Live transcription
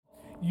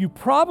you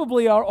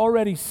probably are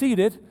already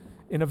seated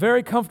in a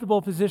very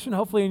comfortable position,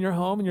 hopefully in your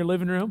home, in your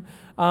living room.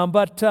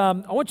 But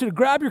I want you to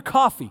grab your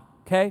coffee,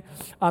 okay?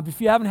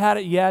 If you haven't had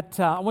it yet,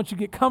 I want you to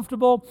get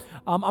comfortable.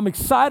 I'm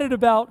excited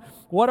about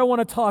what I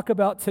want to talk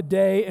about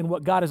today and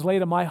what God has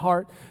laid on my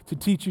heart to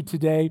teach you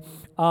today.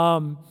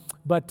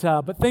 But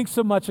thanks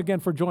so much again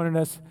for joining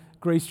us,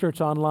 Grace Church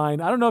Online.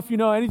 I don't know if you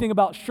know anything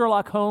about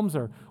Sherlock Holmes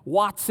or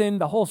Watson,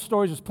 the whole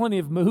story. There's plenty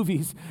of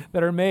movies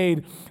that are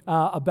made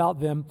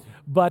about them.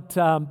 But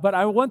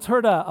I once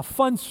heard a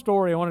fun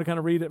story. I want to kind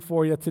of read it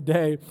for you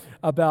today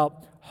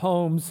about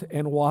Holmes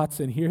and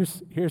Watson.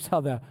 Here's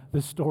how the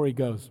story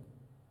goes.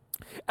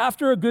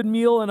 After a good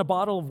meal and a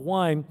bottle of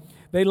wine,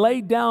 they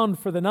laid down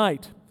for the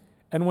night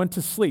and went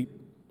to sleep.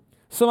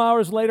 Some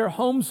hours later,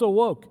 Holmes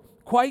awoke,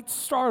 quite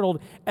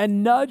startled,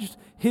 and nudged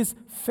his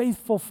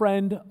faithful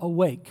friend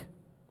awake.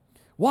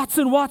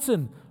 "Watson,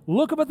 Watson,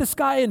 look up at the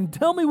sky and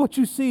tell me what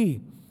you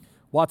see."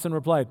 Watson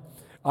replied,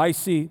 "I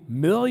see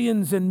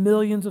millions and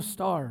millions of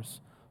stars."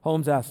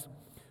 Holmes asked,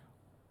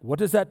 "What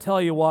does that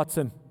tell you,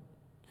 Watson?"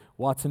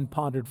 Watson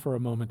pondered for a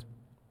moment.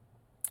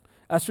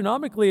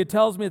 "Astronomically, it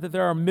tells me that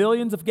there are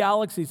millions of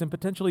galaxies and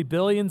potentially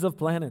billions of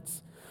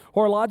planets.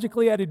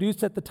 Horologically, I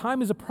deduced that the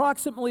time is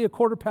approximately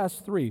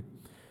 3:15.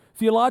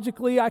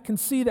 Theologically, I can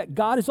see that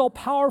God is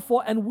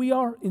all-powerful and we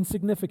are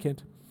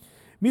insignificant.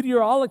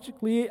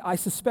 Meteorologically, I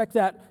suspect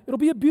that it'll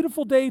be a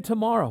beautiful day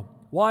tomorrow.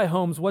 Why,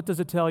 Holmes, what does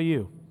it tell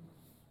you?"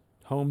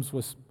 Holmes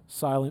was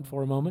silent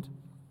for a moment.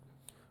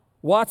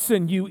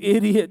 "Watson, you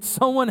idiot,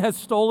 someone has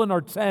stolen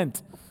our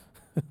tent."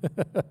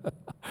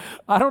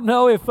 I don't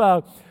know if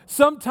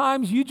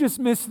sometimes you just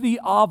miss the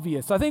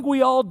obvious. I think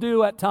we all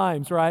do at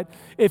times, right?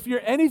 If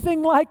you're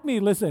anything like me,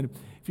 listen,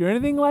 if you're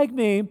anything like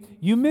me,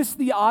 you miss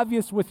the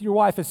obvious with your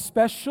wife,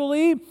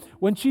 especially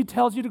when she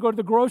tells you to go to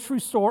the grocery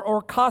store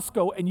or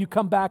Costco and you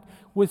come back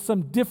with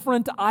some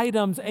different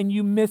items and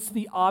you miss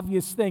the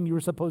obvious thing you were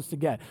supposed to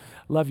get.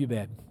 Love you,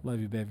 babe. Love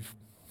you, babe.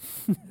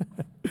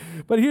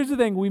 But here's the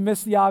thing, we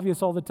miss the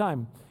obvious all the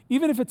time,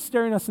 even if it's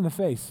staring us in the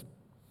face.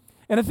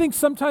 And I think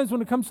sometimes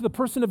when it comes to the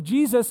person of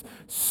Jesus,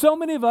 so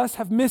many of us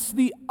have missed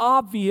the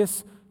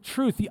obvious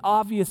truth, the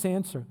obvious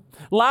answer.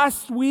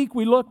 Last week,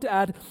 we looked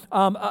at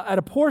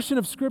a portion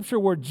of Scripture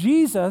where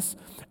Jesus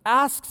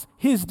asks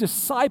his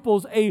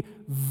disciples a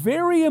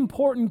very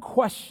important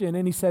question,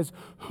 and he says,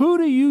 "Who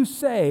do you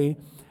say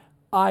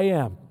I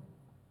am?"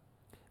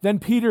 Then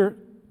Peter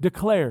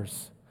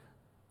declares,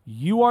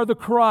 "You are the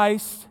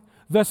Christ,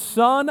 the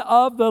Son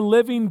of the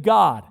living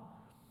God."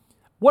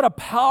 What a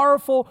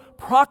powerful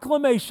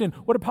proclamation,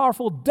 what a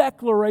powerful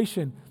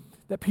declaration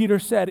that Peter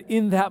said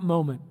in that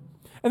moment.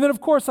 And then,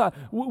 of course,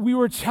 we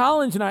were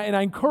challenged, and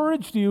I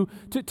encouraged you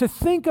to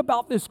think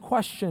about this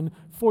question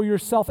for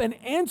yourself and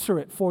answer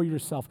it for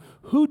yourself.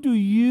 Who do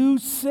you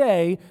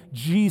say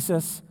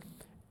Jesus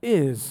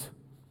is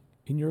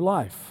in your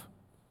life?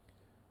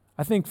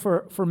 I think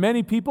for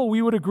many people,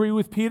 we would agree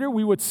with Peter.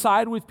 We would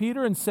side with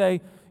Peter and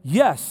say,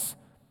 yes,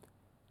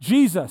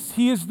 Jesus,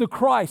 he is the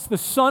Christ, the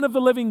Son of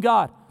the living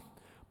God.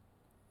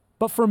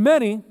 But for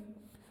many,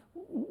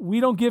 we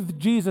don't give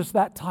Jesus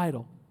that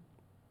title.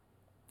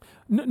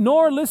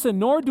 Nor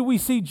do we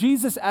see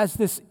Jesus as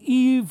this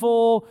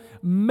evil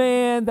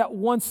man that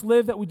once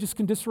lived that we just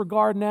can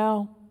disregard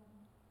now.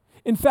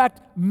 In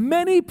fact,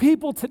 many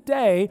people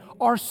today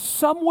are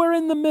somewhere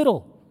in the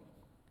middle.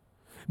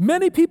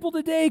 Many people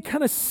today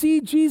kind of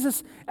see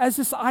Jesus as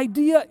this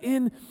idea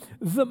in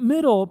the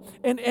middle.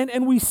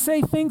 And we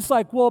say things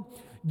like, well,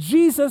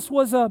 Jesus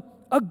was a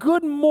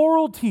good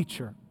moral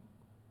teacher.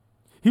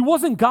 He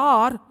wasn't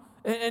God,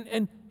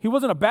 and he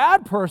wasn't a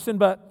bad person,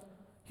 but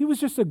he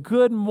was just a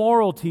good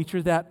moral teacher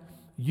that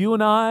you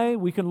and I,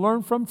 we can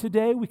learn from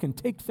today. We can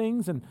take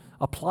things and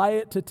apply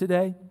it to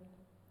today.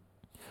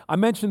 I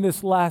mentioned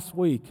this last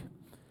week.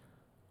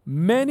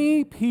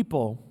 Many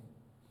people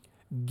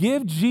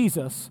give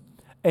Jesus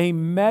a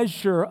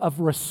measure of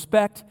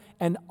respect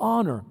and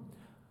honor,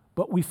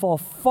 but we fall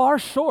far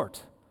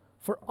short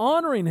for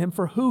honoring him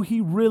for who he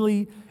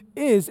really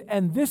is.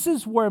 And this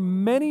is where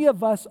many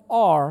of us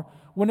are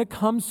when it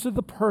comes to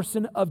the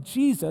person of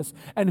Jesus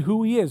and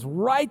who he is,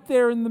 right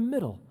there in the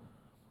middle.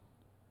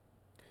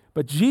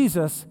 But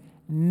Jesus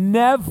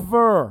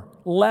never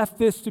left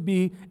this to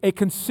be a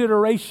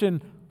consideration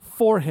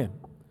for him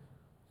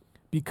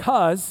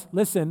because,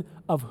 listen,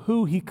 of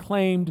who he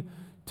claimed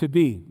to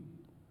be.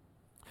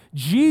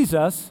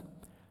 Jesus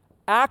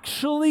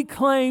actually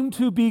claimed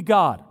to be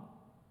God.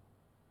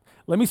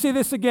 Let me say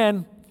this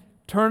again.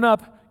 Turn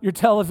up your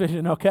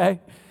television, okay?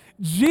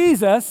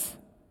 Jesus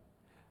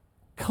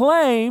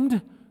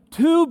claimed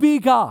to be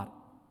God.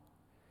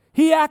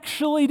 He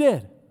actually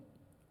did.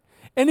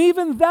 And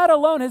even that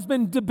alone has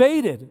been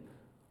debated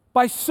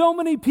by so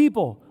many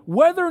people,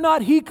 whether or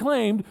not he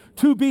claimed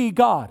to be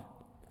God.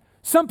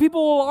 Some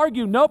people will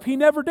argue, nope, he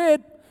never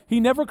did. He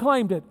never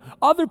claimed it.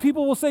 Other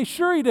people will say,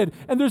 sure he did.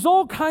 And there's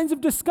all kinds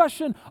of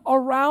discussion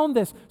around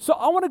this. So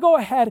I want to go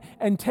ahead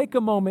and take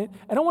a moment,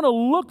 and I want to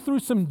look through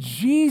some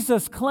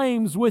Jesus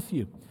claims with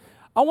you.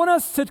 I want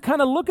us to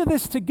kind of look at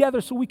this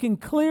together so we can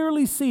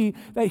clearly see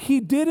that he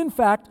did, in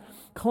fact,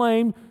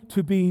 claim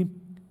to be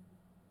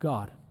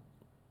God.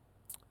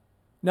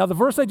 Now, the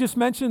verse I just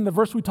mentioned, the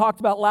verse we talked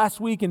about last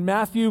week in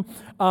Matthew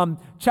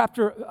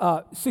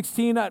chapter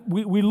 16,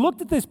 we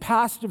looked at this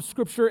passage of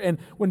Scripture, and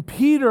when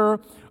Peter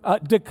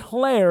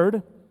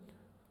declared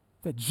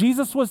that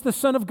Jesus was the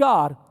Son of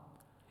God,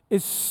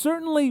 is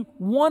certainly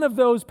one of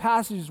those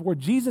passages where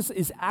Jesus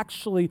is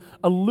actually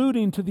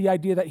alluding to the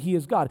idea that he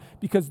is God.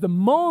 Because the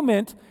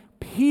moment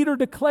Peter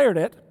declared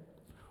it,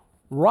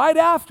 right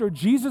after,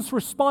 Jesus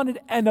responded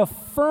and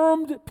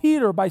affirmed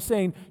Peter by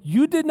saying,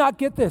 "You did not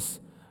get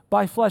this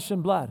by flesh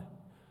and blood.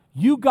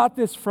 You got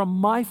this from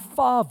my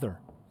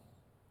Father."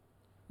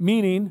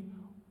 Meaning,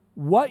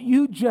 what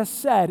you just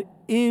said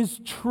is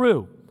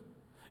true.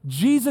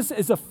 Jesus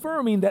is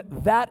affirming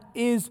that that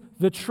is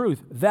the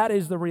truth. That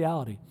is the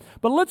reality.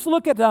 But let's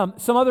look at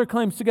some other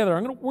claims together.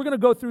 We're going to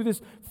go through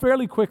this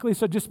fairly quickly,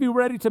 so just be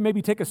ready to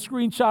maybe take a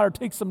screenshot or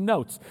take some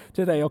notes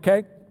today,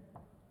 okay?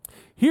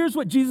 Here's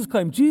what Jesus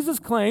claimed. Jesus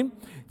claimed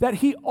that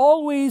he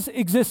always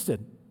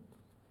existed.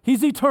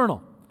 He's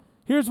eternal.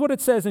 Here's what it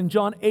says in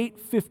John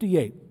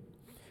 8:58.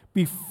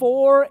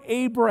 Before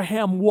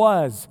Abraham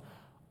was,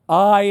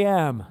 I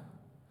am.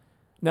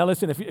 Now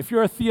listen, if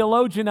you're a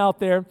theologian out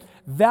there,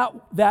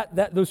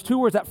 those two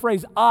words, that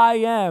phrase, I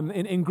am,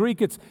 in Greek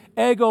it's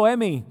ego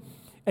eimi.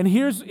 And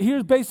here's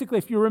basically,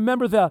 if you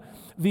remember the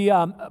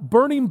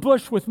burning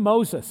bush with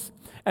Moses,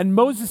 and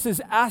Moses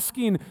is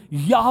asking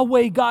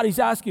Yahweh God, he's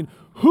asking,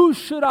 who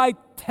should I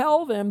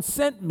tell them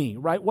sent me,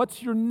 right?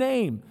 What's your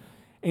name?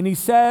 And he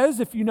says,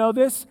 if you know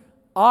this,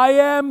 I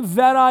am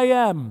that I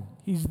am.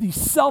 He's the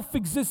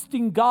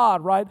self-existing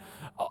God, right?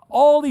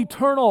 All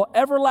eternal,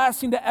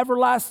 everlasting to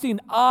everlasting,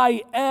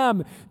 I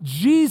am.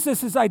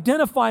 Jesus is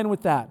identifying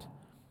with that.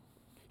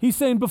 He's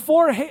saying,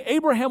 before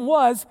Abraham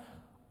was,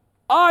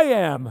 I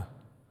am.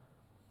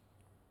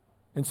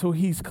 And so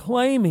he's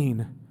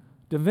claiming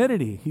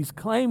divinity. He's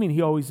claiming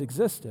he always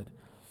existed.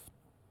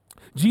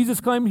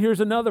 Jesus claimed, here's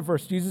another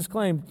verse, Jesus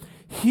claimed,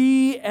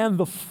 he and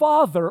the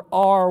Father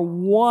are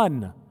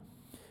one.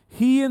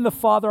 He and the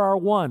Father are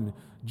one.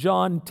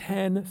 John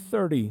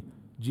 10:30,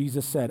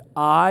 Jesus said,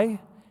 I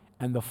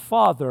and the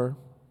Father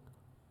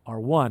are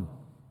one.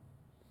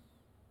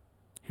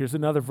 Here's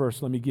another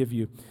verse let me give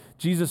you.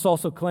 Jesus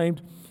also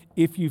claimed,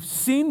 if you've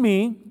seen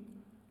me,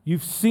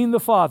 you've seen the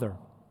Father.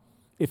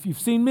 If you've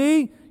seen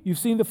me, you've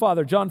seen the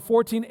Father. John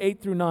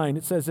 14:8-9,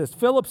 it says this,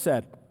 Philip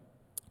said,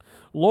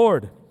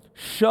 Lord,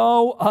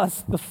 show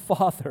us the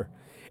Father,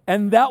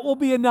 and that will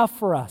be enough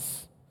for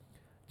us.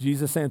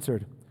 Jesus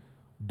answered,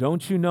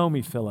 don't you know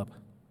me, Philip?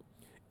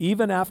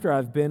 Even after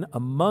I've been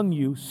among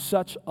you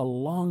such a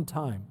long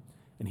time.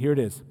 And here it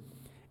is.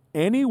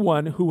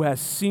 Anyone who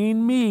has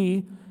seen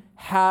me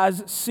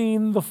has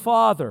seen the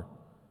Father.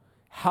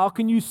 How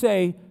can you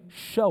say,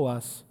 show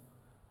us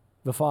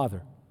the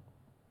Father?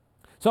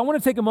 So I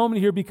want to take a moment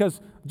here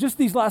because just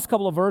these last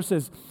couple of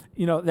verses,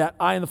 that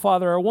I and the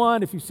Father are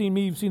one. If you've seen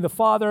me, you've seen the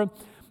Father.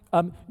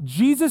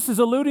 Jesus is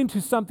alluding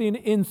to something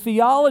in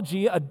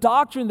theology, a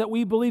doctrine that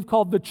we believe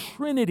called the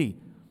Trinity.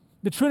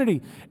 The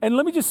Trinity. And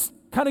let me just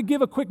kind of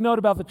give a quick note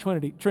about the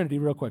Trinity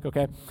real quick,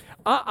 okay?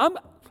 I'm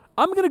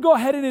going to go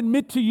ahead and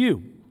admit to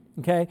you,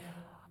 okay?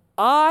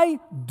 I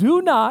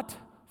do not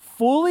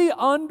fully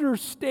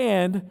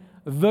understand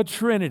the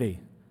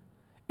Trinity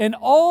and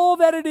all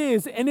that it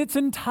is in its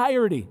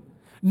entirety,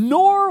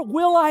 nor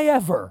will I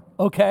ever,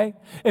 okay?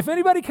 If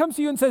anybody comes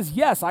to you and says,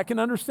 yes, I can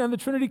understand the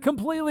Trinity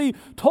completely,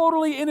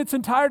 totally in its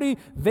entirety,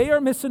 they are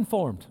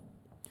misinformed.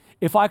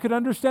 If I could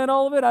understand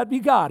all of it, I'd be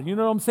God. You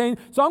know what I'm saying?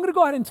 So I'm going to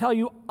go ahead and tell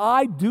you,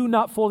 I do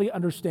not fully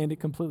understand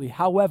it completely.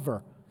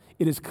 However,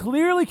 it is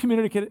clearly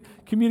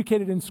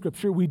communicated in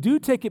Scripture. We do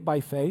take it by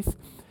faith.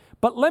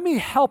 But let me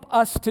help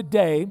us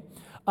today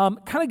kind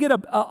of get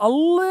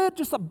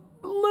just a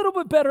little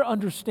bit better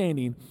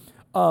understanding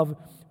of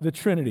the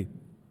Trinity.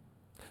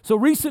 So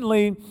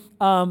recently,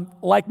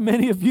 like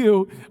many of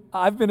you,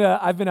 I've been a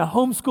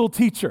homeschool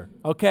teacher,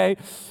 okay?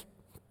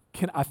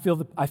 I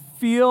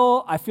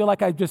feel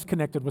like I've just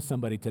connected with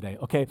somebody today,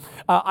 okay?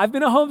 I've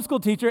been a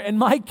homeschool teacher, and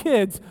my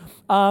kids,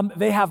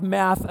 they have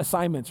math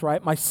assignments,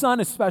 right? My son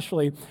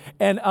especially.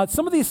 And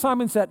some of the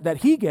assignments that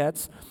he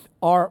gets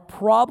are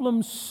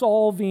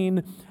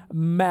problem-solving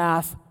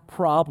math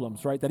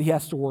problems, right, that he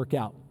has to work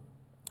out.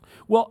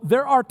 Well,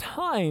 there are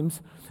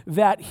times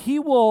that he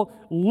will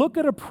look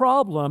at a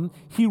problem,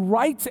 he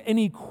writes an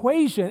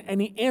equation,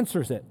 and he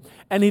answers it.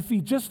 And if he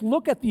just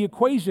look at the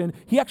equation,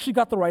 he actually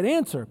got the right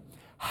answer.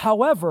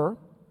 However,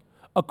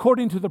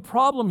 according to the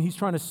problem he's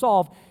trying to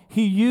solve,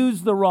 he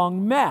used the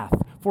wrong math.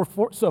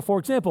 So, for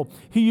example,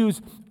 he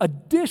used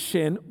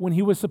addition when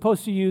he was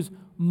supposed to use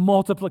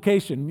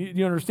multiplication.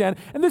 You understand?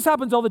 And this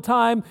happens all the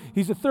time.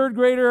 He's a third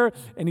grader,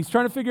 and he's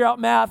trying to figure out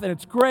math, and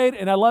it's great,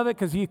 and I love it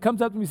because he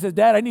comes up to me and says,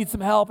 Dad, I need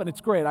some help, and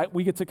it's great.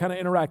 We get to kind of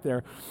interact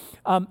there.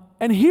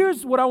 And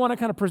here's what I want to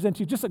kind of present to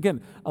you, just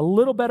again, a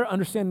little better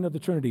understanding of the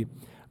Trinity.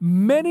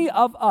 Many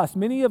of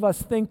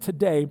us think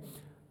today,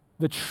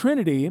 the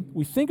Trinity,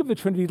 we think of the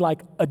Trinity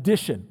like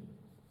addition.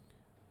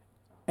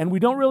 And we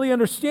don't really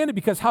understand it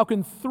because how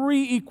can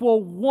 3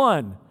 equal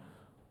 1?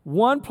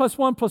 1 plus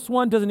 1 plus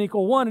 1 doesn't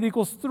equal 1, it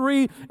equals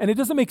 3, and it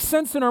doesn't make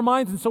sense in our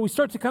minds, and so we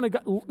start to kind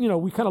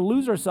of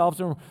lose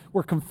ourselves and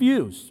we're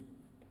confused.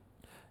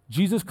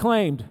 Jesus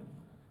claimed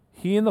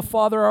He and the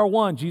Father are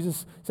one.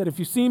 Jesus said, if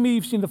you've seen me,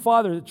 you've seen the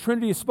Father. The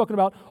Trinity is spoken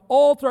about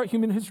all throughout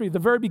human history. At the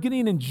very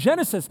beginning in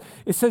Genesis,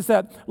 it says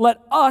that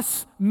let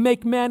us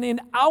make man in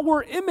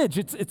our image.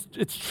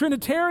 It's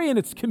Trinitarian,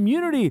 it's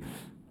community.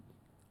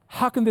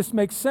 How can this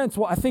make sense?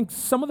 Well, I think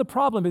some of the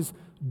problem is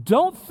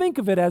don't think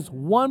of it as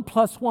 1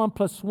 plus 1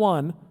 plus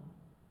 1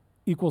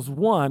 equals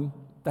 1.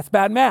 That's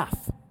bad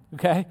math,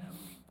 okay?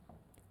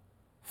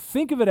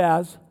 Think of it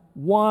as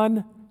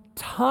 1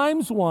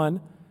 times 1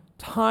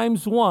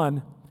 times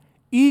 1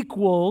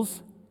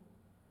 equals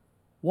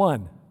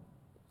 1.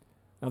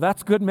 Now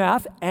that's good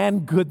math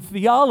and good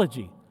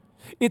theology.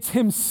 It's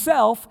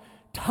himself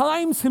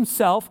times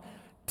himself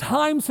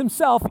times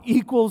himself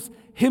equals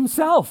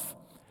himself.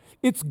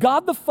 It's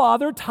God the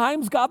Father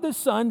times God the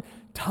Son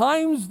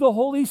times the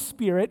Holy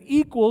Spirit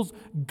equals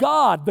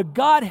God, the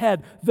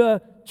Godhead,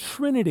 the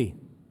Trinity.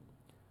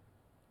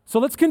 So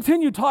let's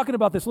continue talking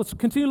about this. Let's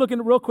continue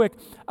looking real quick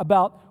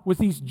about with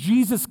these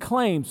Jesus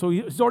claims. So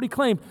he's already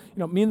claimed,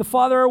 me and the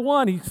Father are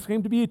one. He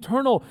claimed to be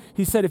eternal.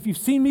 He said, if you've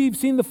seen me, you've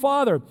seen the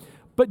Father.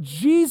 But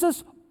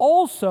Jesus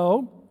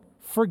also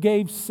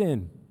forgave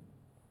sin.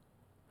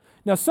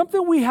 Now,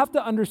 something we have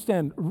to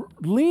understand,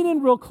 lean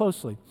in real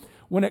closely.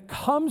 When it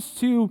comes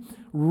to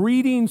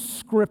reading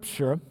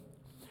Scripture,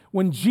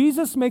 when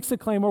Jesus makes a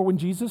claim or when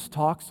Jesus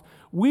talks,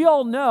 we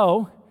all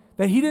know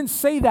that he didn't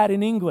say that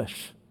in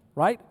English,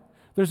 right?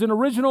 There's an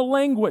original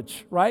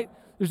language, right?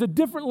 There's a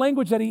different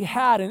language that he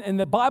had, and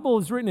the Bible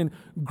is written in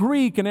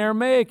Greek and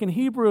Aramaic and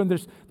Hebrew, and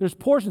there's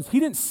portions. He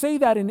didn't say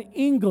that in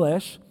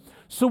English.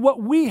 So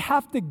what we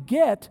have to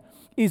get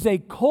is a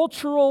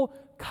cultural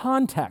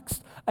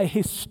context, a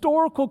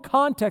historical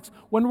context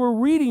when we're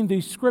reading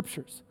these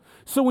scriptures.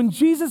 So when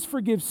Jesus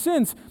forgives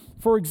sins,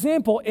 for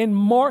example, in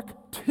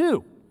Mark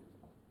 2,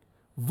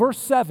 verse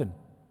 7,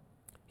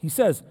 he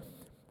says,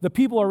 the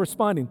people are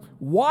responding,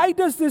 why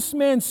does this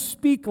man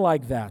speak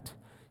like that?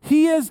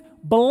 He is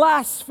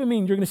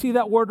blaspheming. You're going to see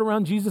that word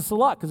around Jesus a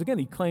lot because, again,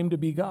 he claimed to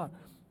be God.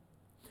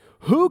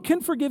 Who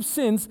can forgive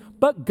sins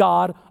but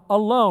God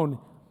alone?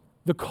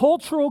 The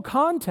cultural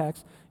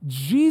context,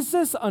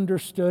 Jesus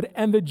understood,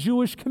 and the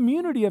Jewish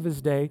community of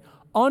his day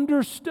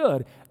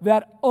understood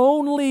that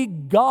only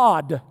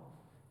God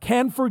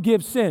can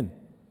forgive sin.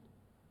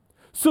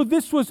 So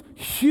this was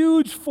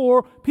huge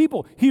for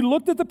people. He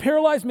looked at the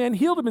paralyzed man,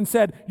 healed him, and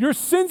said, your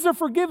sins are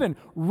forgiven.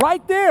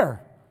 Right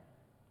there.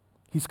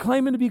 He's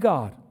claiming to be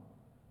God.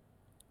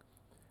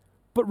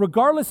 But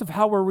regardless of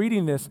how we're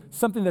reading this,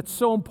 something that's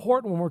so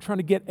important when we're trying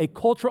to get a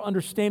cultural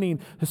understanding,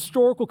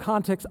 historical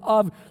context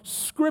of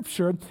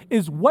Scripture,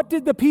 is what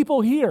did the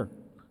people hear?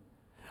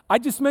 I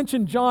just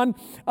mentioned John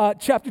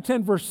chapter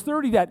 10, verse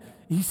 30, that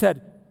he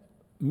said,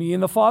 me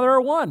and the Father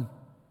are one.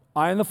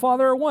 I and the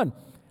Father are one.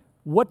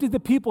 What did the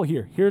people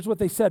hear? Here's what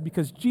they said,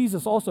 because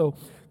Jesus also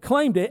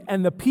claimed it,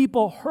 and the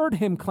people heard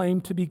him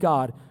claim to be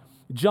God.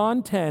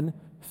 John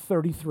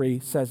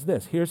 10:33 says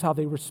this. Here's how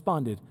they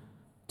responded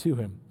to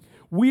him.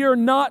 We are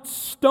not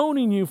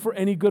stoning you for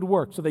any good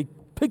work. So they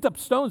picked up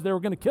stones. They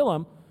were going to kill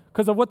him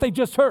because of what they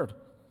just heard.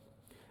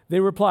 They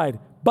replied,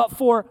 but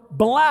for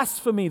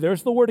blasphemy,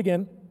 there's the word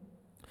again,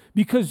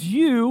 because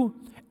you,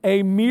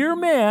 a mere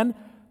man,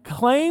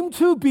 claim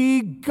to be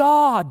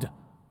God.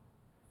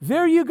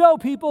 There you go,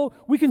 people.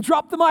 We can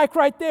drop the mic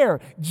right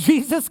there.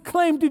 Jesus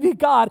claimed to be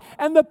God,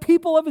 and the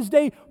people of his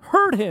day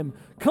heard him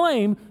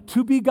claim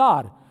to be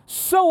God.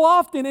 So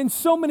often and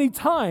so many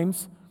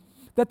times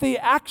that they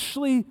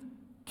actually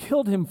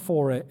killed him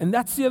for it. And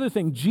that's the other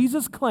thing.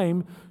 Jesus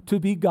claimed to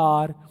be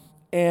God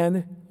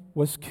and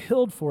was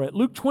killed for it.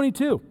 Luke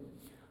 22.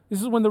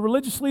 This is when the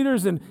religious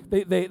leaders, and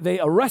they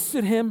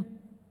arrested him.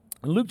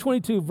 In Luke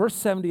 22, verse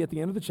 70 at the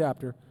end of the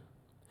chapter,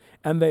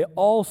 and they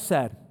all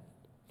said,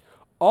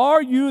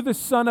 are you the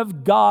Son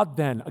of God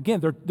then?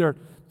 Again,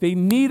 they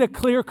need a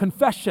clear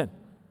confession.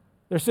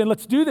 They're saying,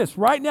 let's do this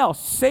right now.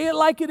 Say it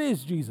like it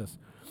is, Jesus.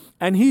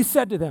 And he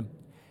said to them,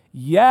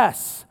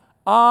 yes,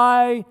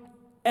 I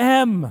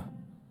am.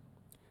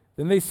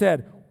 Then they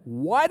said,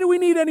 why do we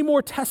need any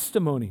more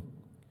testimony?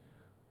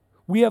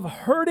 We have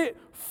heard it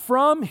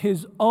from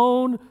his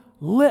own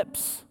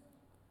lips.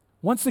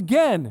 Once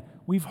again,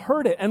 we've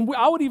heard it. And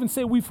I would even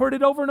say we've heard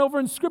it over and over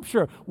in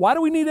Scripture. Why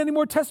do we need any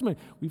more testimony?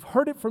 We've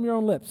heard it from your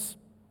own lips.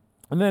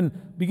 And then,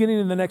 beginning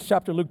in the next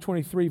chapter, Luke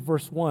 23,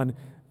 verse 1,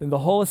 then the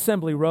whole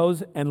assembly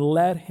rose and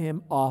led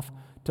him off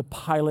to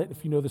Pilate.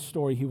 If you know the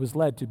story, he was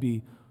led to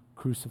be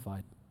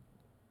crucified.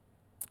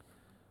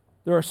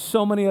 There are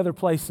so many other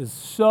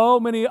places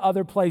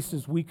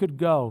we could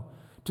go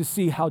to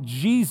see how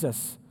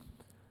Jesus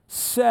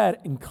said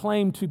and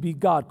claimed to be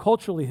God.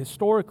 Culturally,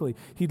 historically,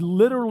 he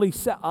literally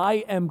said,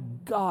 I am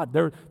God.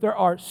 There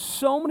are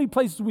so many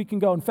places we can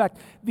go. In fact,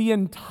 the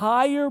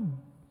entire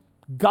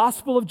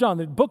Gospel of John,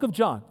 the book of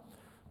John,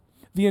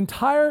 the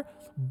entire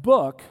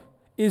book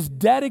is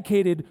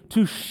dedicated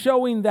to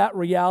showing that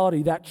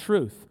reality, that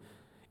truth.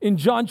 In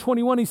John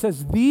 21, he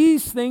says,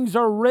 these things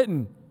are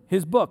written,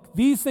 his book,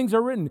 these things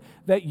are written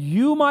that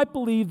you might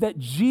believe that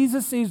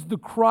Jesus is the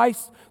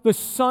Christ, the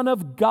Son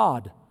of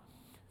God.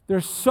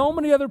 There's so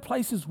many other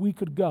places we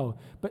could go,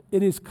 but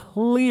it is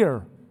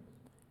clear,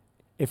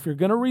 if you're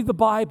going to read the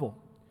Bible,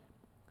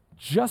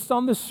 just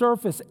on the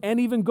surface and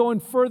even going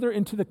further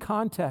into the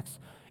context,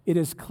 it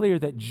is clear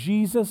that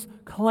Jesus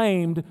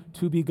claimed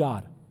to be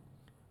God.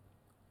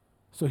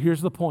 So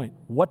here's the point.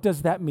 What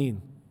does that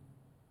mean?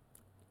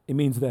 It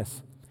means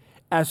this.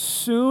 As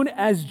soon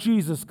as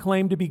Jesus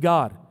claimed to be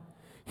God,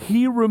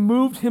 he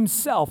removed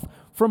himself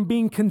from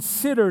being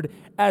considered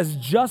as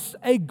just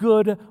a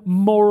good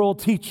moral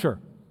teacher.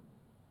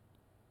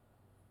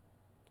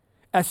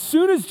 As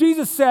soon as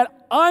Jesus said,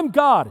 I'm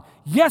God,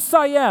 yes,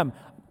 I am.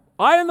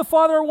 I and the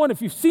Father are one.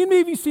 If you've seen me,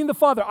 if you've seen the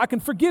Father, I can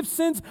forgive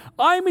sins.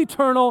 I am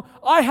eternal.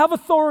 I have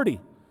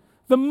authority.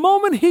 The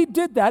moment he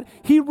did that,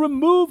 he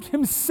removed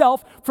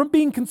himself from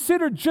being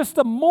considered just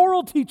a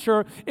moral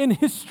teacher in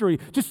history,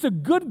 just a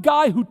good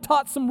guy who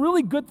taught some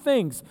really good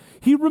things.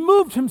 He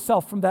removed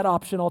himself from that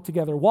option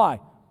altogether.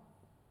 Why?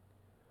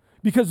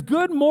 Because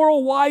good,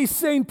 moral, wise,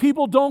 sane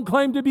people don't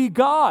claim to be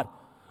God,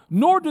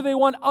 nor do they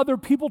want other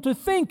people to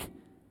think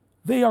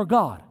they are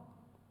God.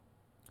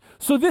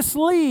 So this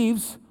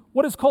leaves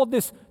what is called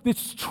this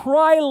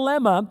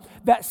trilemma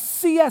that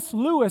C.S.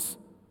 Lewis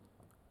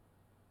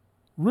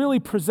really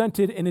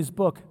presented in his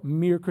book,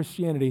 Mere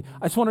Christianity.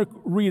 I just want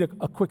to read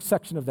a quick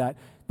section of that,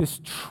 this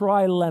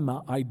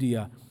trilemma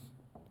idea.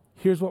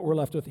 Here's what we're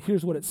left with.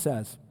 Here's what it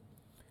says,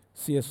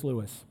 C.S.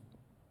 Lewis.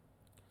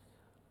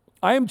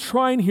 I am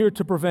trying here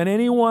to prevent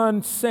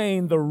anyone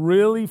saying the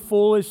really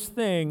foolish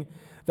thing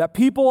that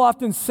people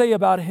often say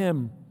about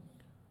him,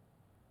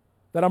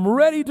 that I'm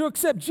ready to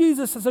accept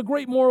Jesus as a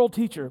great moral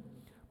teacher,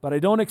 but I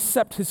don't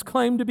accept his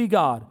claim to be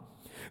God.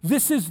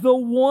 This is the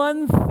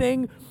one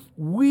thing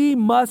we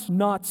must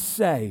not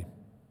say.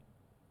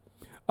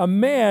 A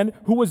man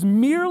who was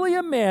merely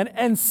a man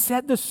and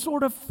said the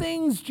sort of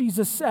things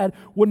Jesus said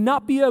would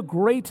not be a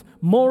great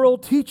moral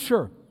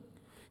teacher.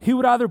 He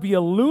would either be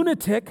a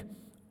lunatic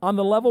on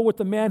the level with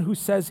the man who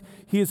says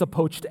he is a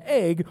poached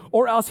egg,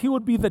 or else he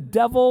would be the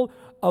devil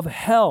of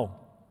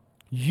hell.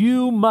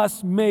 You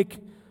must make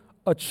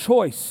a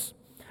choice.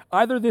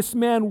 Either this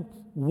man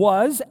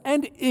was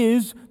and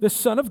is the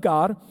Son of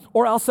God,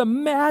 or else a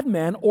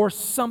madman or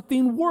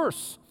something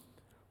worse.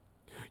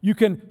 You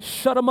can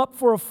shut him up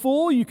for a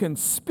fool, you can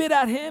spit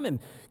at him and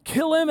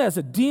kill him as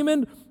a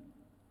demon,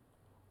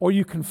 or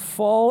you can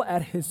fall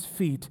at his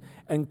feet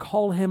and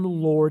call him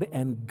Lord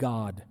and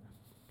God.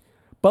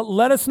 But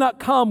let us not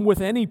come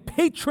with any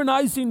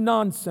patronizing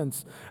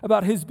nonsense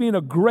about his being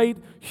a great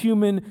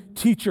human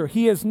teacher.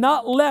 He has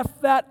not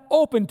left that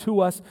open to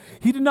us.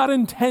 He did not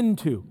intend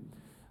to.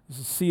 This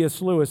is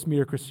C.S. Lewis,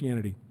 Mere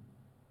Christianity.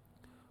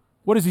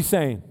 What is he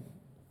saying?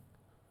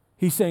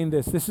 He's saying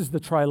this. This is the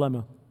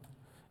trilemma.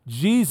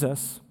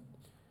 Jesus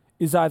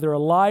is either a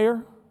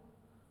liar,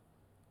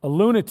 a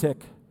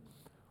lunatic,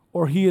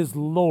 or he is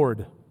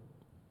Lord.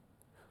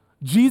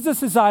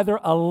 Jesus is either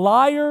a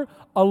liar,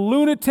 a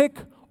lunatic,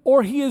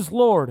 or he is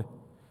Lord.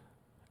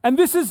 And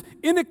this is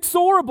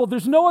inexorable.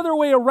 There's no other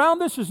way around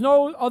this. There's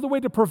no other way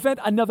to prevent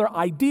another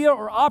idea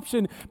or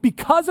option.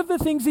 Because of the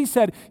things he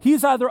said,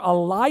 he's either a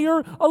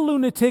liar, a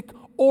lunatic,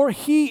 or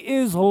he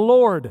is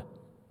Lord.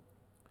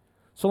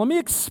 So let me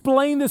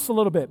explain this a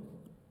little bit.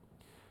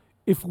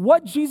 If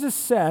what Jesus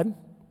said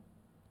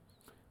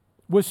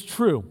was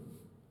true,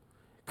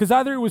 because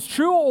either it was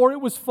true or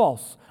it was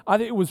false,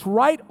 either it was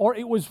right or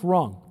it was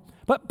wrong.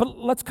 But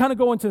let's kind of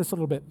go into this a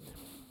little bit.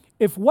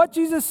 If what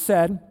Jesus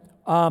said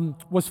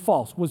was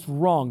false, was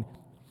wrong,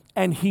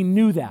 and he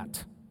knew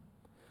that,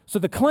 so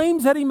the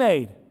claims that he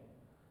made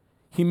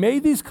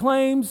these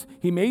claims,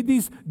 he made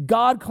these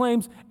God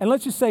claims, and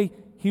let's just say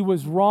he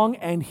was wrong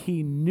and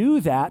he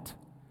knew that,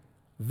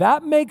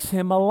 that makes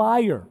him a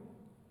liar,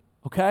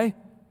 okay?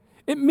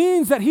 It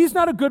means that he's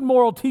not a good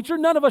moral teacher.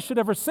 None of us should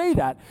ever say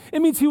that.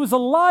 It means he was a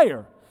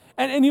liar,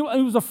 and he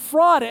was a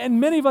fraud, and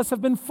many of us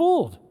have been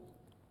fooled.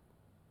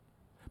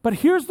 But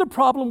here's the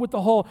problem with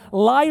the whole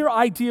liar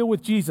idea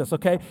with Jesus,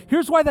 okay?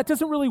 Here's why that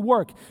doesn't really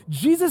work.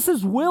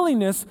 Jesus'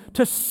 willingness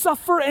to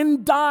suffer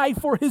and die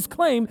for his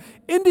claim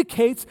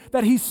indicates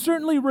that he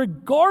certainly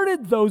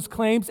regarded those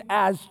claims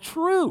as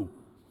true.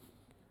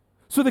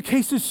 So the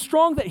case is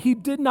strong that he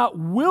did not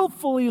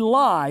willfully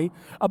lie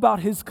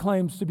about his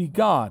claims to be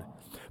God.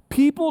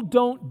 People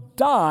don't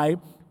die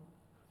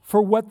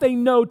for what they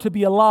know to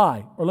be a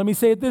lie. Or let me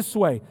say it this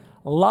way.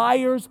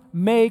 Liars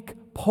make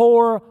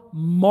poor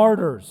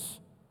martyrs.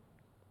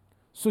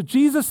 So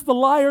Jesus the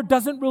liar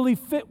doesn't really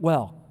fit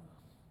well.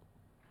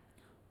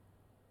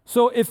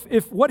 So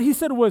if what he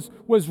said was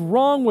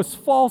wrong, was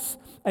false,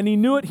 and he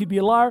knew it, he'd be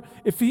a liar.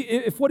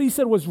 If what he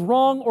said was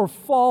wrong or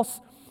false,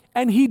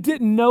 and he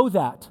didn't know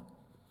that,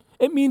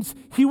 it means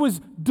he was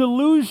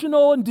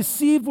delusional and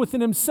deceived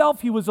within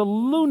himself. He was a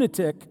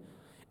lunatic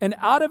and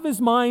out of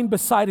his mind,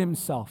 beside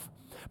himself.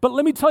 But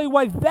let me tell you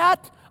why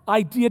that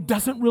idea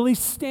doesn't really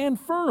stand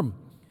firm.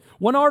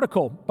 One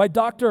article by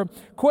Dr.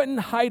 Quentin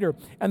Hyder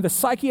and the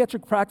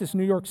Psychiatric Practice in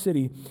New York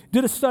City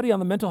did a study on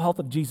the mental health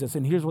of Jesus,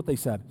 and here's what they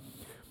said.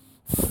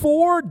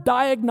 4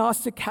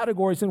 diagnostic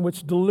categories in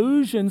which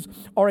delusions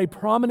are a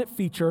prominent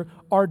feature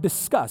are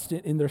discussed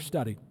in their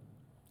study.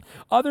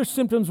 Other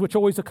symptoms which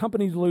always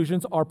accompany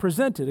delusions are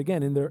presented,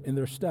 again, in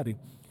their study.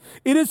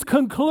 It is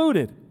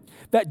concluded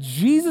that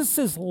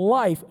Jesus'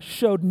 life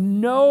showed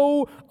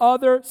no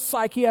other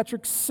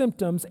psychiatric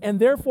symptoms, and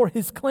therefore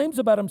his claims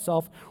about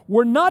himself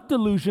were not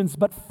delusions,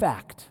 but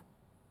fact.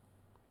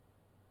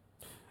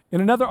 In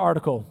another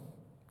article,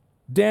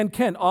 Dan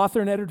Kent,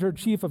 author and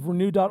editor-in-chief of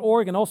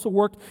Renew.org, and also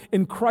worked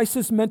in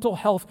crisis mental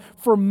health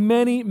for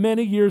many,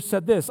 many years,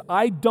 said this: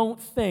 I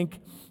don't think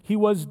he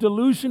was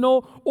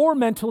delusional or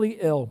mentally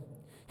ill.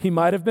 He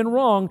might have been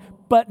wrong,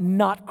 but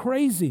not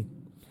crazy.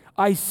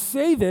 I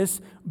say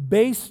this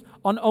based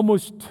on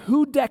almost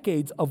 2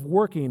 decades of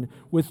working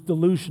with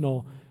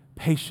delusional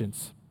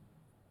patients.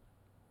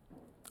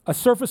 A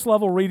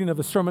surface-level reading of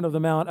the Sermon on the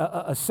Mount,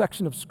 a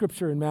section of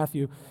Scripture in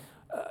Matthew,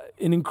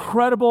 an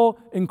incredible,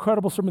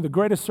 incredible sermon, the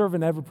greatest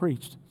sermon ever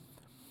preached.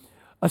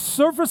 A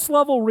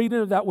surface-level reading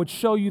of that would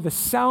show you the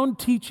sound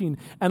teaching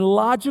and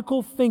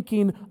logical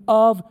thinking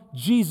of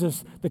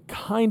Jesus, the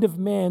kind of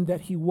man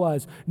that he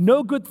was.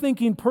 No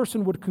good-thinking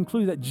person would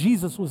conclude that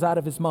Jesus was out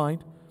of his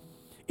mind.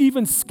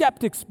 Even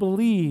skeptics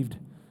believed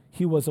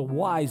he was a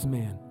wise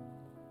man.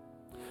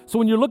 So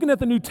when you're looking at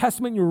the New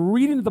Testament, you're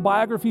reading the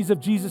biographies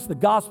of Jesus, the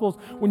Gospels,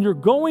 when you're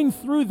going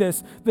through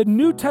this, the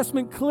New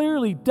Testament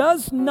clearly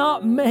does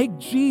not make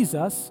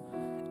Jesus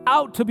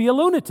out to be a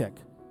lunatic.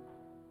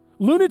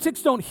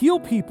 Lunatics don't heal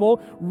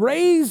people,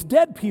 raise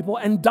dead people,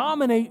 and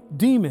dominate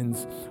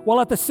demons,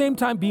 while at the same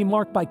time being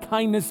marked by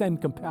kindness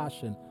and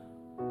compassion.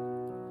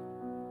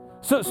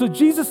 So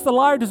Jesus the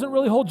liar doesn't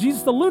really hold.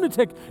 Jesus the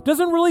lunatic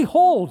doesn't really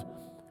hold,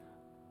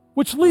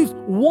 which leaves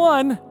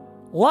one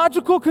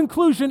logical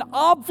conclusion,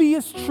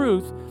 obvious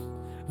truth,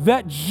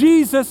 that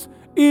Jesus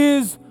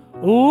is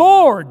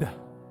Lord.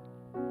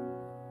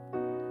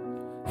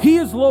 He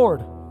is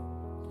Lord.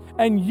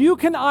 And you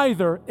can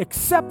either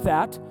accept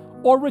that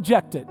or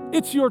reject it.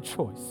 It's your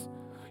choice.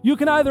 You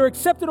can either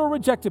accept it or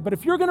reject it. But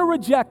if you're going to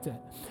reject it,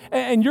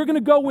 and you're going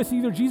to go with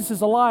either Jesus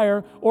is a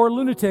liar or a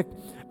lunatic,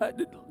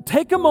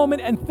 take a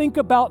moment and think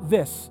about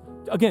this.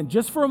 Again,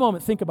 just for a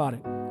moment, think about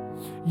it.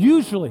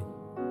 Usually,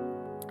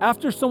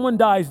 after someone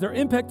dies, their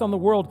impact on the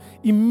world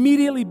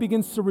immediately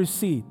begins to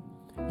recede.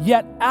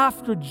 Yet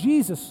after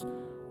Jesus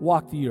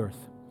walked the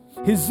earth,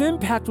 his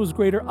impact was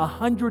greater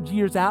 100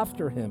 years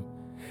after him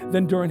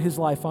than during his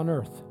life on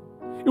earth.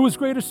 It was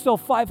greater still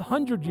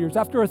 500 years.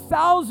 After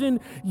 1,000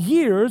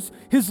 years,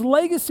 his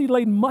legacy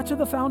laid much of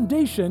the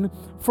foundation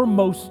for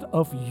most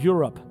of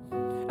Europe.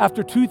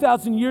 After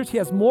 2,000 years, he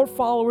has more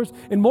followers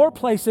in more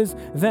places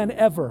than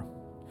ever.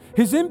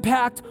 His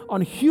impact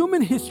on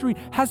human history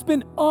has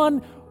been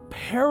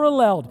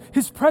unparalleled.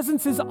 His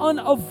presence is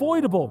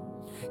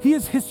unavoidable. He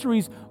is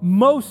history's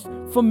most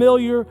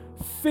familiar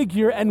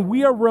figure, and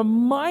we are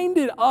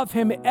reminded of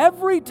him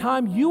every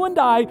time you and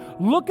I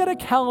look at a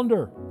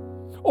calendar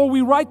or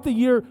we write the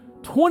year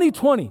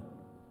 2020.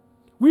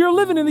 We are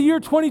living in the year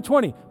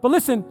 2020. But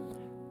listen,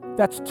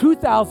 that's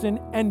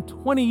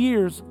 2,020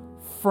 years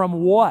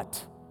from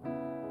what?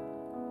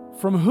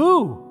 From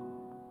who?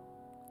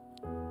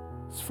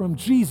 It's from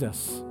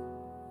Jesus.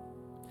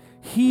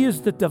 He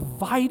is the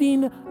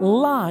dividing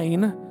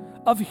line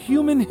of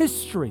human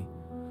history.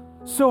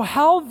 So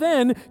how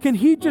then can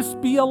he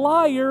just be a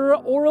liar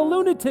or a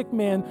lunatic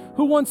man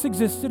who once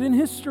existed in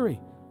history?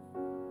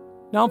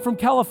 Now, I'm from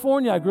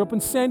California. I grew up in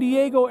San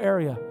Diego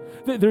area.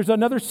 There's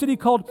another city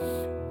called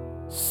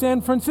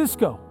San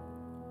Francisco.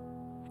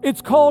 It's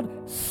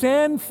called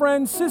San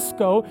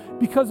Francisco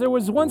because there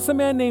was once a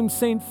man named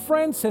St.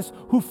 Francis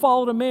who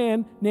followed a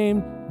man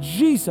named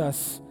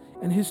Jesus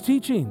and his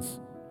teachings.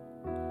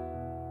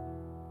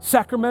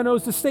 Sacramento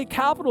is the state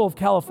capital of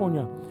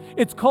California.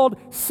 It's called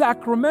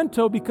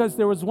Sacramento because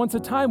there was once a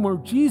time where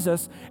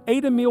Jesus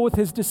ate a meal with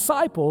his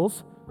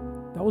disciples.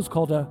 That was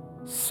called a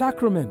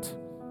sacrament.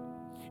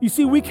 You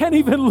see, we can't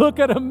even look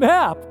at a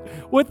map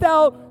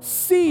without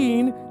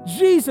seeing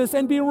Jesus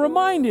and being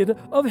reminded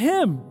of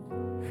him.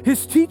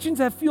 His teachings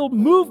have fueled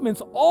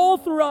movements all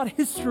throughout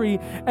history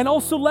and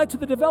also led to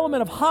the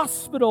development of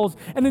hospitals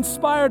and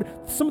inspired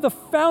some of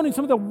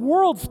the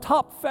world's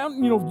top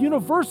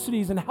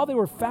universities and how they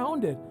were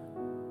founded.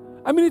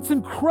 I mean, it's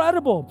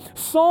incredible.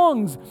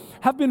 Songs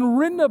have been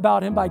written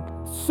about him by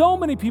so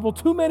many people,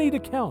 too many to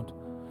count.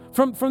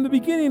 From the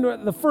beginning,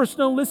 the first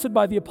known listed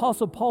by the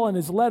Apostle Paul in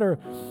his letter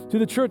to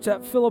the church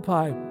at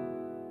Philippi,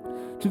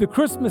 to the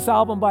Christmas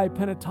album by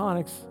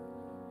Pentatonix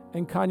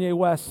and Kanye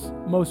West's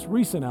most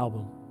recent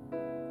album.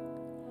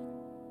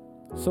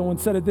 Someone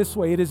said it this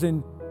way: it is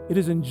in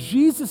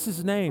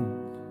Jesus' name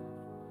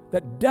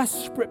that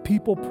desperate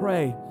people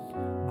pray,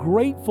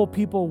 grateful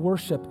people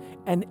worship,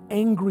 and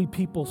angry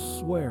people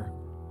swear.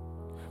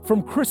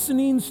 From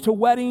christenings to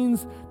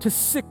weddings to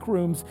sick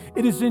rooms,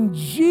 it is in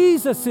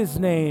Jesus'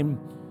 name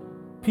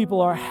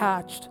people are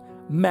hatched,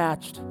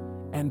 matched,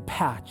 and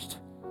patched.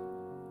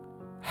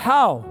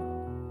 How?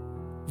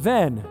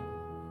 then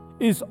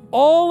is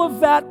all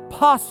of that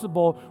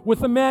possible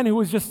with a man who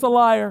was just a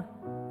liar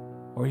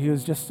or he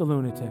was just a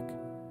lunatic?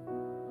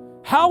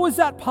 How is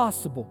that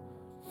possible?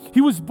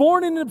 He was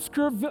born in an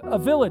obscure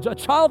village, a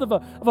child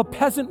of a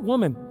peasant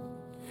woman.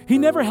 He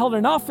never held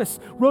an office,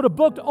 wrote a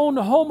book, owned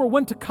a home, or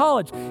went to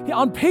college.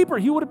 On paper,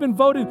 he would have been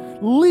voted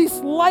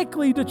least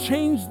likely to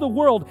change the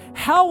world.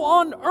 How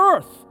on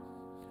earth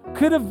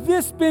could have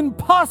this been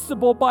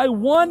possible by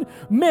one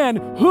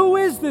man? Who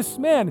is this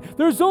man?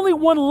 There's only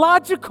one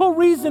logical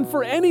reason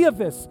for any of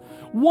this,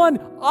 one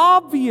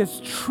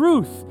obvious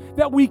truth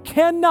that we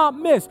cannot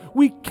miss.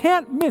 We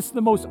can't miss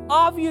the most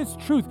obvious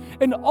truth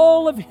in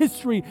all of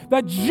history,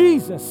 that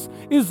Jesus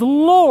is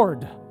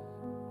Lord.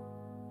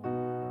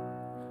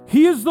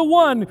 He is the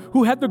one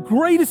who had the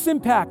greatest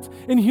impact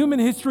in human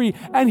history,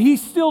 and he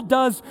still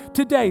does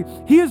today.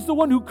 He is the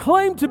one who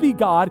claimed to be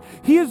God.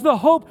 He is the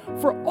hope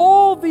for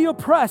all the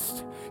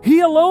oppressed. He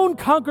alone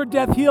conquered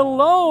death. He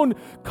alone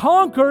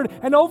conquered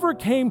and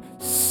overcame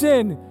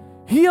sin.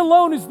 He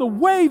alone is the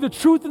way, the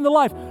truth, and the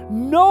life.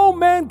 No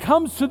man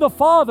comes to the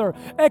Father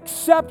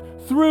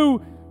except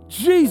through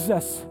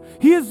Jesus.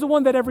 He is the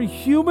one that every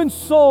human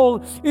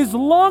soul is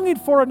longing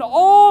for, and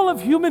all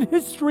of human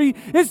history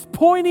is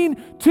pointing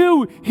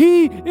to.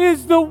 He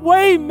is the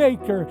way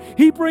maker.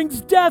 He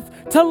brings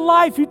death to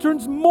life. He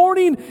turns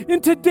mourning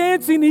into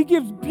dancing. He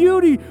gives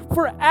beauty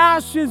for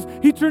ashes.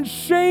 He turns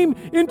shame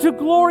into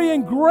glory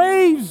and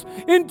graves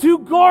into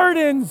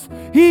gardens.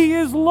 He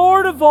is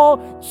Lord of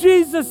all.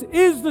 Jesus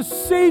is the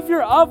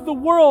Savior of the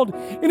world.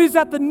 It is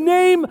at the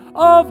name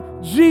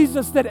of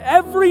Jesus that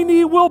every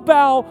knee will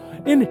bow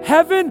in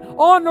heaven,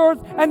 on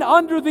earth, and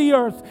under the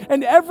earth.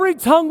 And every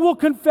tongue will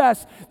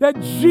confess that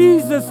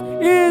Jesus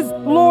is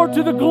Lord,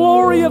 to the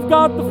glory of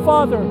God the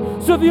Father.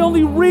 So the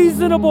only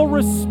reasonable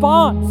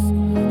response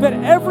that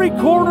every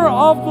corner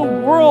of the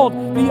world,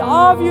 the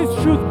obvious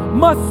truth,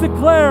 must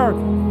declare,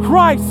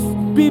 Christ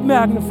be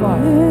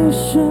magnified.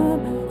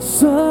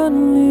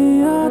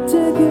 Suddenly I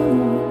take it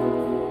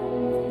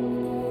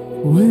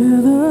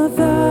with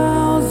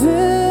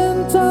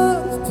 1,000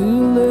 tongues to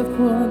lift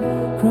one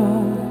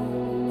cry.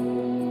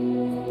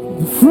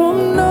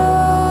 From no